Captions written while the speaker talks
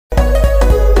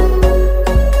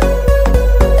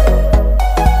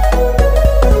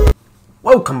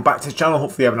Welcome back to the channel.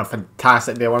 Hopefully you're having a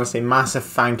fantastic day. I want to say massive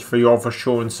thank you for you all for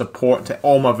showing support to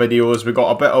all my videos. We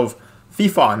got a bit of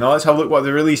FIFA. Now let's have a look what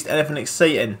they released. Anything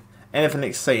exciting? Anything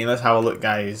exciting? Let's have a look,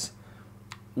 guys.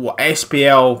 What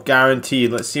SPL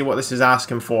guaranteed? Let's see what this is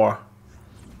asking for.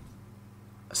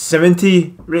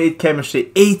 70 rated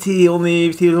chemistry, 80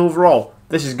 only overall.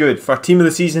 This is good. For team of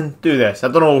the season, do this. I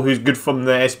don't know who's good from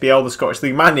the SPL, the Scottish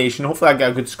League, my nation. Hopefully I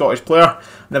get a good Scottish player.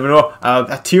 Never know.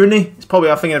 A Tierney. It's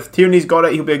probably, I think if Tierney's got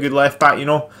it, he'll be a good left back, you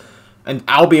know. And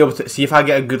I'll be able to, see if I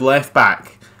get a good left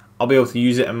back, I'll be able to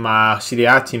use it in my Serie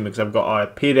A team because I've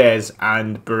got Perez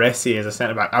and Baresi as a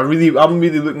centre back. I'm really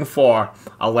looking for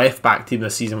a left back team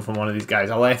this season from one of these guys.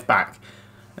 A left back.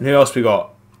 And who else we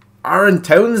got? Aaron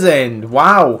Townsend.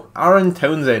 Wow. Aaron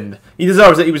Townsend. He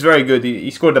deserves it. He was very good. He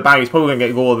scored a bang. He's probably going to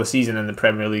get goal of the season in the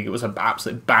Premier League. It was an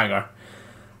absolute banger.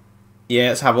 Yeah,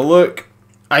 let's have a look.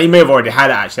 He may have already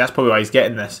had it, actually. That's probably why he's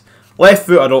getting this. Left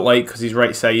foot I don't like because he's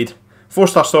right side.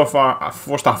 4-star so far.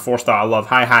 4-star I love.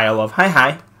 High I love.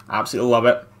 High. Absolutely love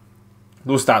it.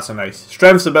 Those stats are nice.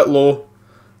 Strength's a bit low.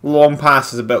 Long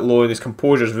pass is a bit low. And his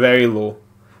composure is very low.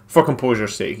 For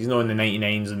composure's sake. He's not in the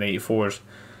 99s and 84s.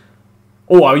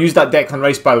 Oh, I'll use that Declan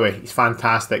Rice, by the way. He's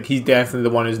fantastic. He's definitely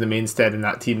the one who's the mainstead in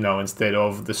that team now instead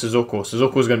of the Sissoko.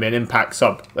 Sissoko's going to be an impact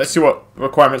sub. Let's see what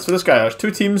requirements for this guy are. There's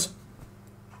 2 teams.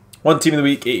 1 team of the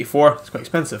week, 84. It's quite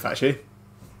expensive, actually.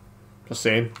 Just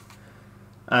saying.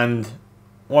 And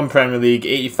 1 Premier League,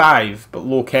 85, but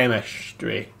low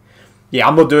chemistry. Yeah,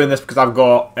 I'm not doing this because I've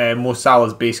got Mo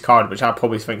Salah's base card, which I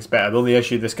probably think is better. The only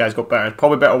issue this guy's got better is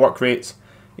probably better work rates.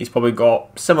 He's probably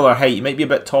got similar height. He might be a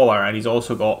bit taller, and he's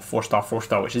also got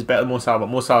 4-star, which is better than Mo Salah. But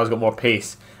Mo Salah's got more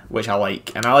pace, which I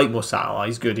like. And I like Mo Salah.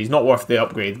 He's good. He's not worth the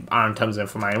upgrade. Aaron Townsend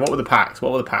for mine. What were the packs?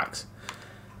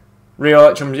 Real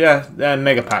Electrums, yeah,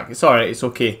 Mega Pack. It's alright. It's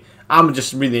okay. I'm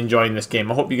just really enjoying this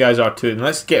game. I hope you guys are too. And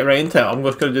let's get right into it. I'm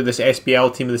just going to do this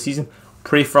SPL team of the season.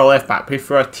 Pray for a left back. Pray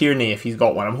for a Tierney if he's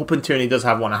got one. I'm hoping Tierney does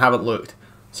have one. I haven't looked.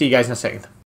 See you guys in a second.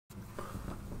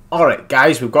 Alright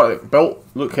guys, we've got it built,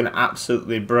 looking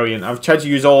absolutely brilliant. I've tried to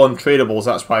use all untradables,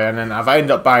 that's why, and then I've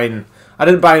ended up buying, I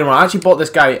didn't buy anyone, I actually bought this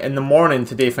guy in the morning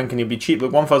today thinking he'd be cheap.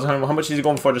 Look, 1,000, how much is he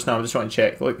going for just now? I'm just trying to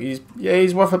check. Look,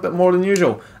 he's worth a bit more than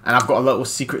usual. And I've got a little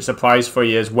secret surprise for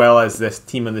you as well as this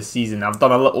team of the season. I've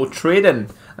done a little trading,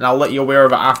 and I'll let you aware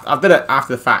of it after. I did it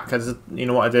after the fact, because you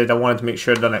know what I did, I wanted to make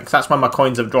sure I'd done it, because that's why my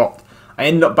coins have dropped. I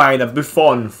ended up buying a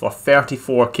Buffon for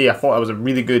 34k, I thought that was a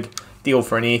really good deal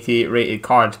for an 88 rated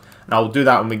card. And I'll do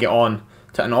that when we get on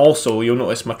to, and also you'll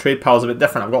notice my trade pile is a bit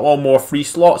different. I've got all more free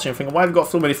slots and you're thinking, why have you got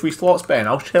so many free slots, Ben?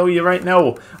 I'll tell you right now.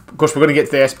 Of course, we're going to get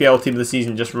to the SPL team of the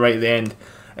season just right at the end.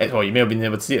 Oh, you may have been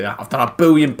able to see it there. I've done a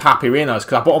billion Papi Reinas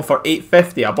because I bought them for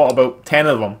 850. I bought about 10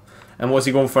 of them. And what's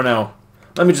he going for now?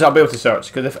 Let me just, I'll be able to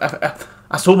search, because if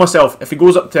I told myself if he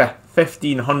goes up to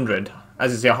 1,500,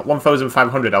 as I say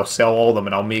 1,500, I'll sell all of them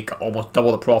and I'll make almost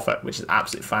double the profit, which is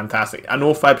absolutely fantastic. I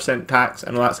know 5% tax, I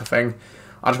know that's a thing.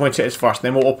 I just want to check this first,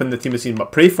 then we'll open the team of the season.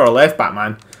 But pray for a left back,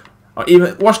 man. Or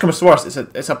even worst comes to worst,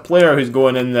 it's a player who's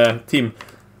going in the team.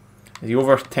 Is he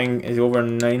over 10? Is he over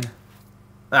 9?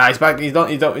 Ah, he's back. He's done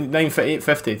 9 for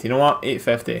 850. Do you know what?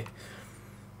 850.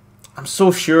 I'm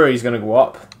so sure he's gonna go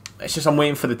up. It's just I'm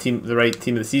waiting for the right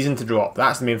team of the season to drop.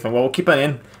 That's the main thing. Well, we'll keep it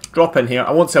in. Drop in here.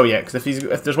 I won't sell yet because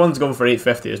if there's one's going for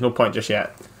 850, there's no point just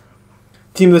yet.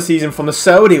 Team of the season from the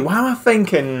Saudi. Why am I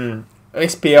thinking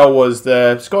SPL was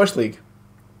the Scottish League?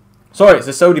 Sorry, it's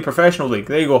the Saudi Professional League.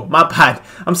 There you go. My bad.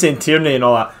 I'm saying Tierney and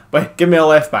all that. But give me a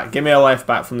left back. Give me a left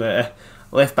back from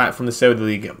the Saudi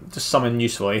League. Just something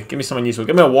useful. Eh? Give me something useful.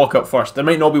 Give me a walkout first. There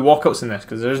might not be walkouts in this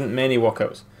because there isn't many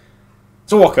walkouts.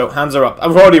 It's a walkout. Hands are up.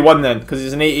 I've already won then because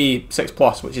it's an 86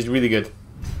 plus, which is really good.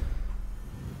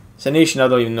 It's a nation I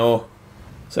don't even know.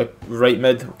 It's a right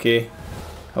mid. Okay.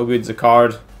 How good's the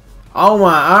card? Oh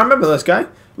my! I remember this guy.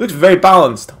 Looks very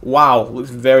balanced. Wow. Looks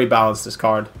very balanced. This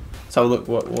card. Let's have a look.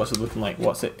 What's it looking like?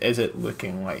 Is it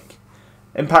looking like?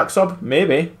 Impact sub?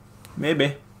 Maybe.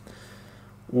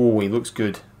 Oh, he looks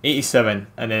good. 87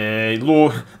 and then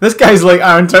low. This guy's like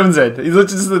Aaron Townsend. He's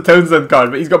just the Townsend card,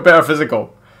 but he's got better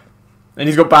physical, and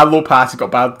he's got bad low pass. He's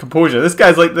got bad composure. This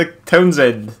guy's like the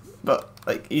Townsend, but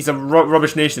like he's a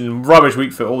rubbish nation, rubbish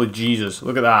weak foot. Holy Jesus!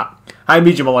 Look at that. High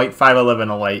medium I like. 5'11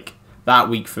 I like. That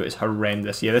weak foot is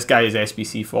horrendous. Yeah, this guy is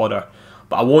SBC fodder.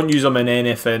 But I won't use them in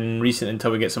anything recent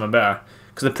until we get something better.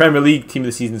 Because the Premier League team of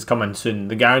the season is coming soon.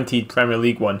 The guaranteed Premier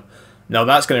League one. Now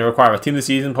that's going to require a team of the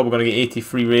season. Probably going to get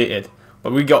 83 rated.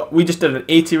 But we just did an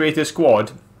 80 rated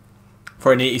squad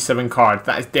for an 87 card.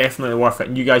 That is definitely worth it.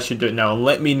 And you guys should do it now. And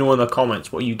let me know in the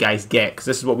comments what you guys get. Because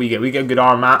this is what we get. We get a good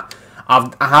Armat. I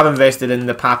have invested in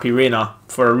the Papi Reina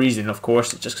for a reason, of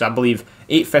course. It's just because I believe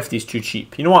 850 is too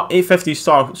cheap. You know what? 850 is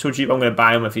so cheap, I'm going to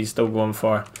buy him if he's still going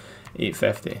for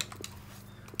 850.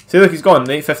 See, look, he's gone.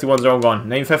 The 850 ones are all gone.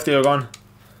 950 are gone.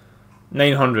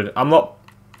 900. I'm not...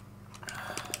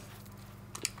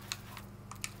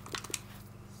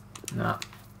 Nah.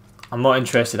 I'm not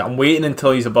interested. I'm waiting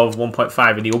until he's above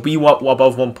 1.5, and he'll be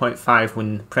above 1.5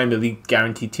 when Premier League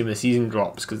Guaranteed Team of the Season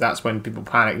drops, because that's when people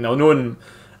panic. Now, knowing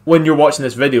when you're watching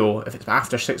this video, if it's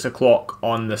after 6 o'clock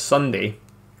on the Sunday,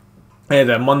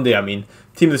 the Monday, I mean,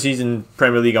 Team of the Season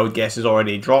Premier League, I would guess, is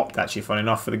already dropped, actually, funny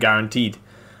enough, for the Guaranteed.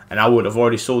 And I would have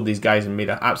already sold these guys and made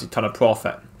an absolute ton of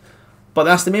profit. But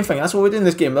that's the main thing. That's what we're doing in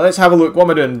this game. But let's have a look. What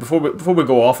am I doing? Before we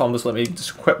go off, let me just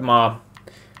equip my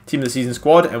Team of the Season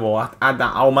squad, and we'll add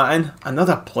that Alma in.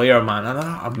 Another player, man.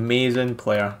 Another amazing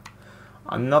player.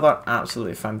 Another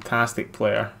absolutely fantastic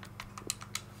player.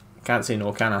 Can't say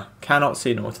no, can I? Cannot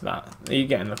say no to that. You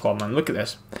get in the club, man. Look at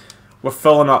this. We're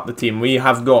filling up the team. We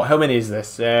have got, how many is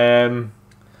this?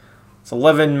 It's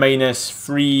 11 minus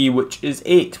 3, which is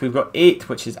 8. We've got 8,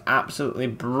 which is absolutely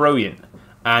brilliant.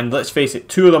 And let's face it,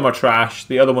 2 of them are trash.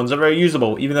 The other ones are very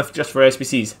usable, even if just for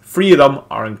SBCs. 3 of them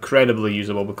are incredibly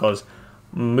usable because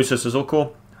Musa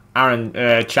Sissoko, Aaron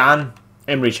Chan,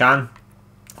 Emre Chan.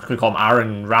 I could call him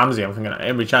Aaron Ramsey. I'm thinking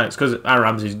Emre Chan. It's because Aaron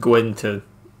Ramsey's going to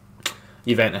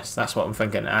Juventus. That's what I'm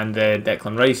thinking. And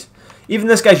Declan Rice. Even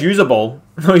this guy's usable.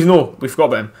 No, he's no. We forgot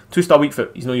about him. 2-star weak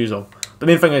foot. He's no usable. The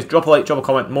main thing is drop a like, drop a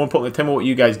comment. More importantly, tell me what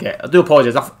you guys get. I do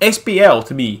apologise. SPL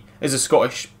to me is the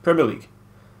Scottish Premier League.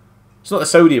 It's not the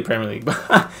Saudi Premier League.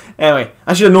 But anyway,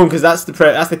 I should have known because that's the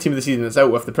team of the season that's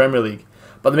out with the Premier League.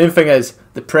 But the main thing is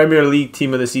the Premier League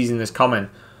team of the season is coming,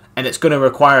 and it's going to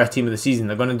require a team of the season.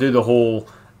 They're going to do the whole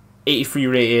 83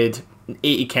 rated,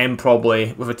 80 chem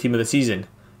probably with a team of the season.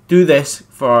 Do this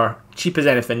for cheap as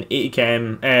anything, 80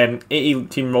 chem, 80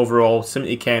 team overall,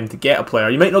 70 chem to get a player.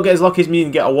 You might not get as lucky as me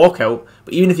and get a walkout,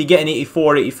 but even if you get an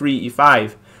 84, 83,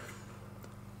 85,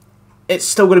 it's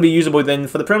still going to be usable then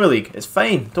for the Premier League. It's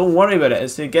fine. Don't worry about it.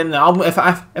 It's again, if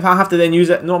I have to then use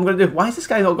it, no, I'm going to do. Why has this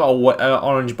guy not got a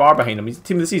orange bar behind him? He's the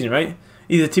team of the season, right?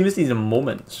 He's the team of the season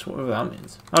moments, whatever that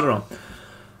means. I don't know.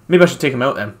 Maybe I should take him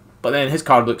out then. But then his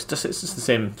card looks it's just the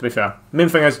same, to be fair. Main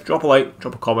thing is, drop a like,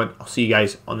 drop a comment. I'll see you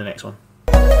guys on the next one.